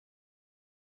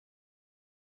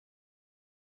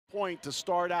point to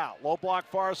start out. Low block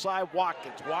far side,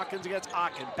 Watkins. Watkins against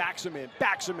Akin. Backs him in,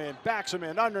 backs him in, backs him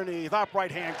in. Underneath, up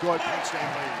right hand, good. Penn State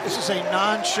leads. This is a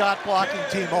non-shot blocking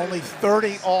team, only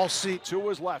 30 all season. To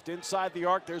his left, inside the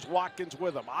arc, there's Watkins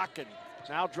with him. Akin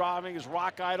now driving his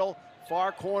rock idol.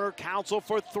 Far corner, Council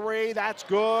for three. That's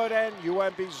good, and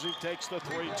UMBC takes the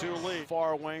 3-2 lead.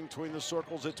 Far wing between the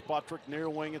circles, it's Buttrick. Near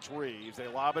wing, it's Reeves. They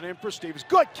lob it in for Stevens.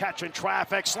 Good catch in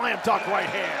traffic. Slam dunk right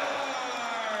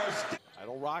hand.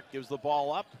 Idle Rock gives the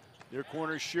ball up. Near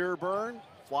corner, Shearburn.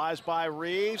 Flies by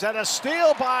Reeves, and a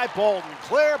steal by Bolton.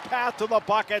 Clear path to the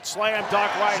bucket. Slam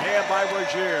dunk right hand by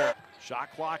Rasir.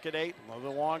 Shot clock at 8, another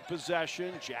long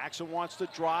possession. Jackson wants to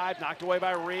drive, knocked away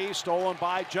by Reeves, stolen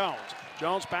by Jones.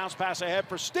 Jones bounce pass ahead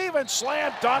for Stevens,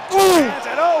 slam dunk, hands,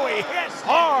 and oh, he hit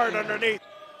hard underneath.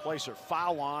 Placer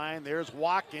foul line, there's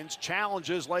Watkins,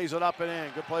 challenges, lays it up and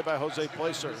in. Good play by Jose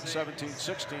Placer.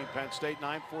 17-16 Penn State,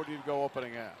 9:40 to go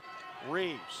opening half.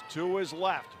 Reeves to his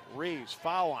left. Reeves,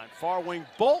 foul line, far wing,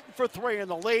 Bolton for three in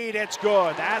the lead. It's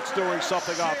good. That's doing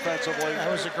something offensively.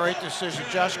 That was a great decision.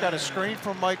 Josh got a screen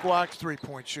from Mike Watkins,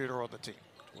 three-point shooter on the team.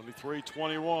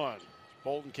 23-21.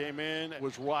 Bolton came in,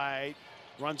 was right,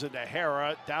 runs into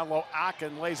Hara. Down low,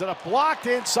 Akin lays it up. Blocked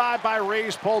inside by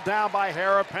Reeves, pulled down by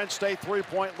Hara. Penn State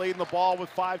 3-point lead in the ball with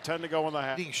 5:10 to go in the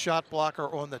half. Leading shot blocker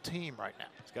on the team right now.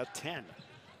 He's got 10.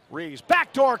 Reeves,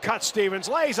 backdoor cut Stevens,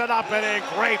 lays it up and in.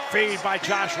 Great feed by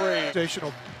Josh Reeves.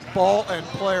 Sensational ball and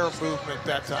player movement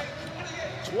that time.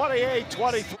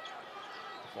 28-23.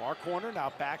 Far corner,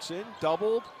 now backs in,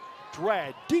 doubled.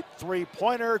 Dredd, deep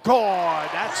three-pointer, good.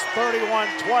 That's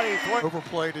 31-23.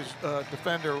 Overplayed his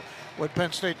defender, what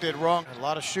Penn State did wrong. A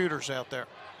lot of shooters out there.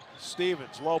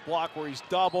 Stevens, low block where he's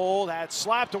doubled. That's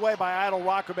slapped away by Idle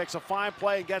Rock, who makes a fine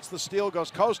play and gets the steal, goes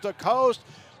coast to coast.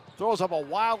 Throws up a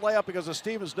wild layup because of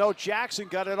Stevens. No, Jackson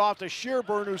got it off to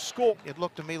Shearburn, who scored. It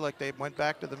looked to me like they went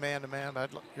back to the man-to-man.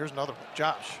 Here's another one,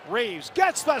 Josh. Reeves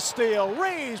gets the steal.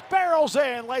 Reeves barrels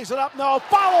in, lays it up. No,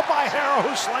 followed by Harrow,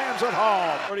 who slams it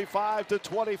home.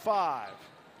 35-25.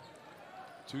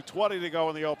 2:20 to go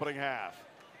in the opening half.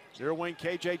 Near wing,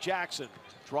 KJ Jackson.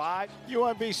 Drive.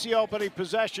 UMBC opening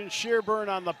possession. Shearburn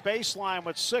on the baseline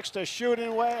with 6 to shoot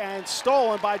away, and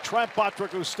stolen by Trent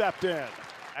Buttrick, who stepped in.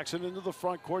 Jackson into the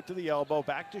front court to the elbow,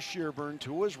 back to Shearburn,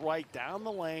 to his right, down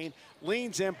the lane,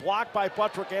 leans in, blocked by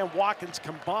Buttrick and Watkins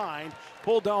combined,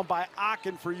 pulled down by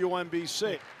Akin for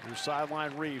UMBC. Near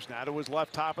sideline Reeves, now to his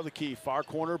left, top of the key, far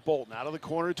corner Bolton, out of the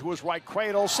corner to his right,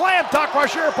 cradle, slam dunk,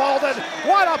 Rasir Bolton,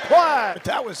 what a play! But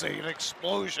that was an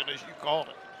explosion, as you called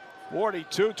it.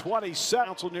 42-27.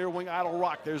 Council near wing, Idle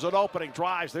Rock. There's an opening,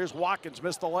 drives. There's Watkins,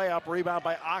 missed the layup. Rebound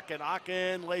by Akin.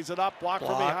 Akin lays it up, blocked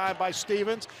from behind by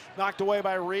Stevens. Knocked away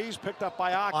by Reeves, picked up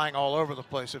by Akin. Flying all over the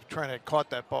place. If Trent had caught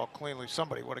that ball cleanly,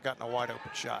 somebody would have gotten a wide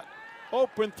open shot.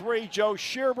 Open three, Joe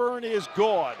Shearburn is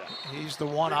good. He's the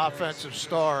one offensive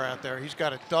star out there. He's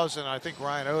got a dozen. I think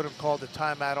Ryan Odom called the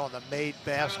timeout on the made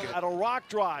basket. Idle Rock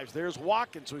drives. There's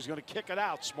Watkins, so he's going to kick it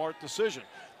out. Smart decision.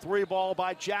 Three ball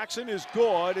by Jackson is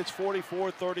good. It's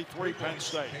 44-33 Penn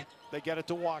State. They get it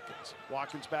to Watkins.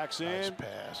 Watkins backs in. Nice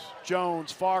pass.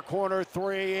 Jones, far corner,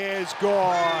 three is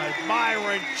good.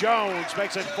 Myron Jones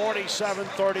makes it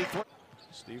 47-33.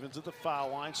 Stevens at the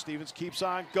foul line. Stevens keeps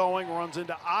on going, runs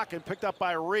into Akin, picked up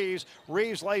by Reeves.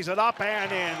 Reeves lays it up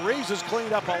and in. Reeves has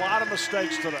cleaned up a lot of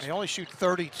mistakes today. They only shoot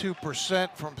 32%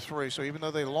 from three, so even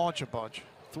though they launch a bunch.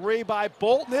 Three by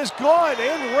Bolton is good,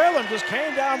 in rhythm, just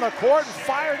came down the court and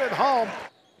fired it home.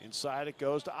 Inside it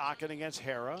goes to Akin against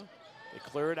Hara. They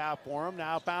clear it out for him.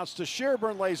 Now bounce to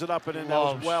Shearburn, lays it up and in. That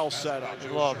was well set up.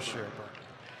 Love Shearburn.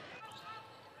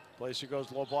 Placer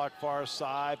goes low block far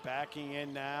side. Backing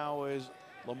in now is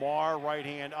Lamar, right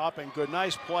hand up, and good.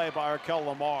 Nice play by Arkel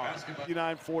Lamar.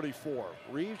 59-44.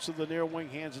 Reeves to the near wing,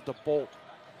 hands it to Bolton.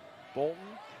 Bolton.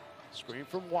 Screen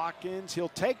from Watkins. He'll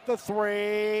take the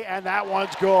three, and that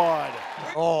one's good.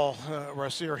 Oh,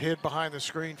 Rasir hid behind the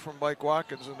screen from Mike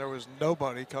Watkins, and there was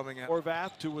nobody coming in.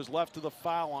 Horvath to his left to the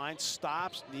foul line.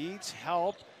 Stops, needs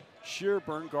help.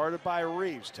 Shearburn guarded by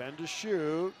Reeves. 10 to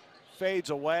shoot. Fades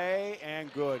away,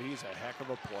 and good. He's a heck of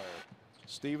a player.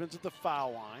 Stevens at the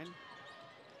foul line.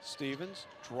 Stevens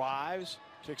drives.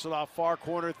 Kicks it off far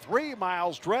corner. 3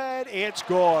 miles, Dredd. It's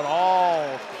good.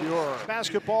 All pure.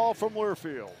 Basketball from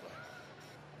Learfield.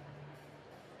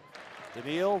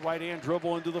 Daniil, right hand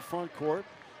dribble into the front court.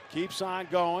 Keeps on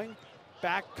going.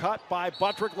 back cut by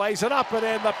Buttrick, lays it up and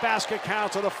in. The basket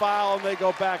counts and a foul, and they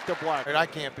go back to black. And I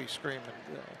can't be screaming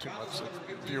too much. The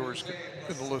viewers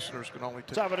and the listeners can only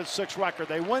take. 7-6 record.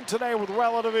 They win today with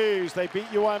relative ease. They beat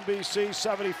UMBC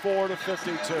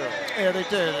 74-52. Yeah, they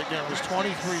did. Again, it was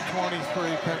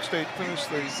 23-23. Penn State finished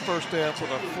the first half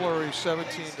with a flurry,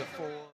 17-4.